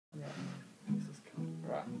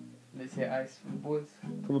Let's hit ice for the boys.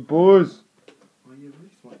 For the boys. Oh, yeah, really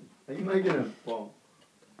sweaty. Are you making it? What?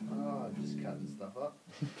 Oh, just cutting stuff up.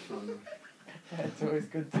 It's always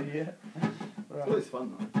good to hear. It's Right. always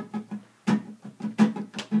fun though.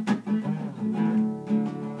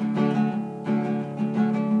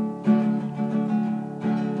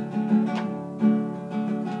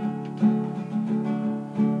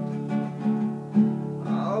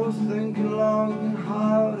 I was thinking long and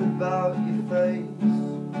hard about your face.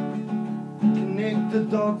 Connect the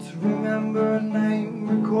dots, remember a name,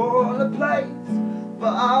 recall a place.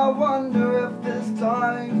 But I wonder if this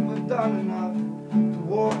time we've done enough to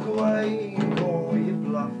walk away and call your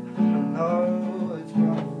bluff. I know it's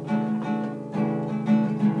rough.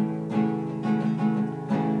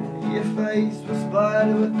 Your face was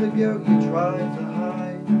splattered with the guilt you tried to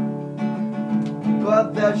hide. But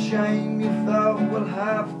that shame you felt will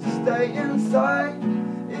have to stay inside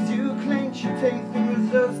as you clench your teeth and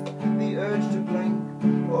resist the urge to blink.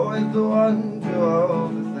 Always the one to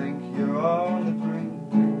overthink. You're on the brink.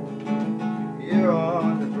 You're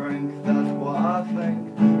on the brink, that's what I think.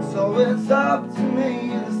 So it's up to me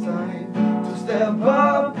this time to step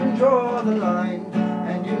up and draw the line.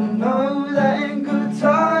 And you know that in good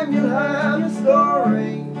time you'll have your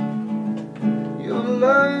story. You'll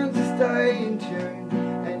learn to stay in tune,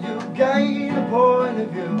 and you'll gain a point of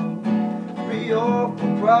view. Be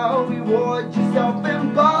awful proud, reward yourself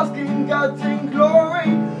in basking, guts and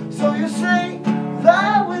glory. So you see,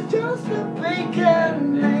 that was just the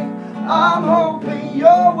beginning. I'm hoping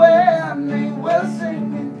you're with me. We're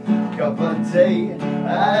singing cup of tea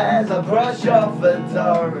as I brush off the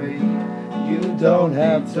diary. You don't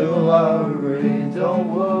have to worry, don't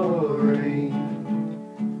worry.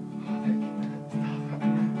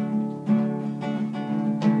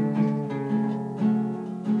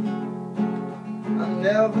 I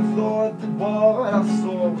never thought the boy I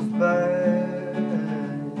saw was bad.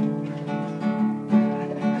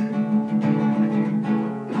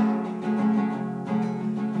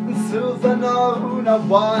 In truth, I know now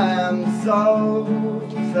why I'm so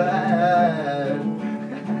sad.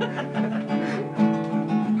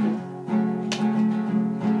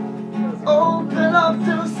 Open up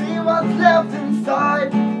to see what's left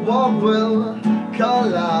inside. What will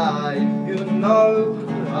collide? You know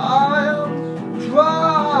I'll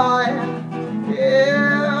try. Yeah.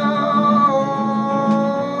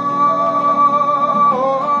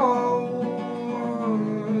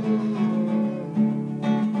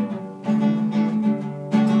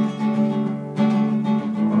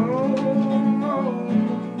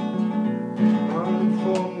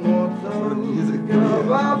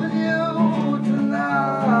 With you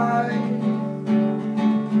tonight.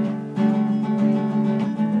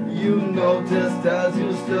 You noticed as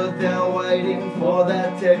you stood there waiting for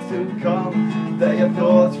that text to come that your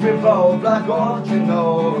thoughts revolved like all you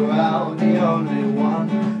know around. The only one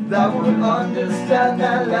that would understand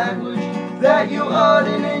that language that you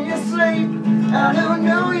uttered in your sleep, and who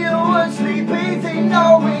knew you would sleep easy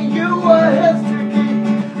knowing you were his to keep.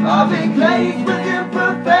 I've been glazed with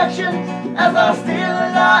imperfection as I steal a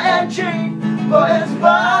lie and cheat, but in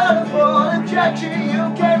spite of all objection you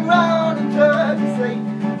came round and turned to sleep.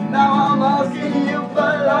 Now I'm asking you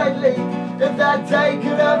politely if that day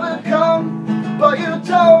could ever come, but you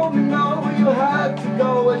told me no, you had to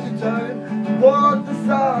go as you turned toward the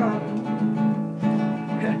sun.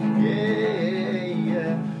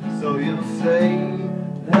 Yeah, so you'll say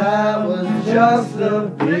that was just the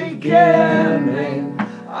beginning.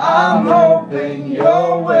 I'm hoping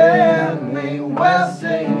you're with me. We're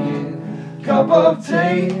singing cup of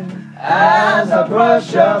tea as I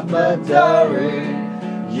brush up the diary.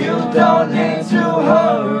 You don't need to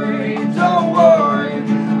hurry, don't worry.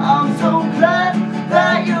 I'm so glad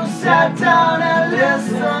that you sat down and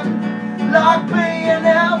listened, like being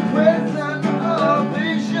in prison. A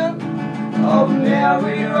vision of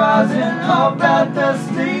Mary rising up at the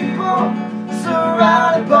steeple,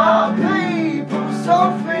 surrounded by people so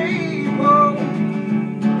feeble.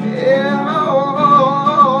 Yeah.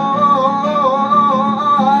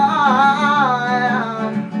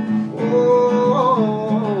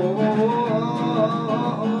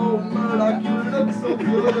 Murdoch, you look so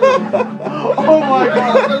good. Oh my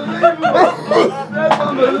god. That's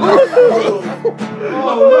unbelievable.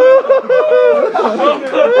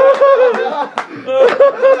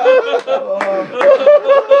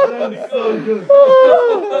 That's so good.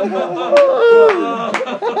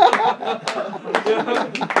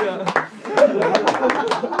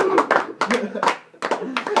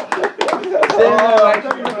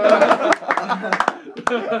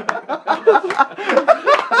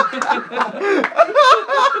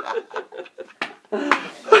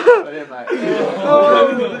 Yeah, mate.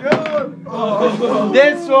 Oh, God.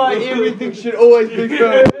 That's why everything should always be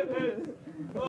filmed.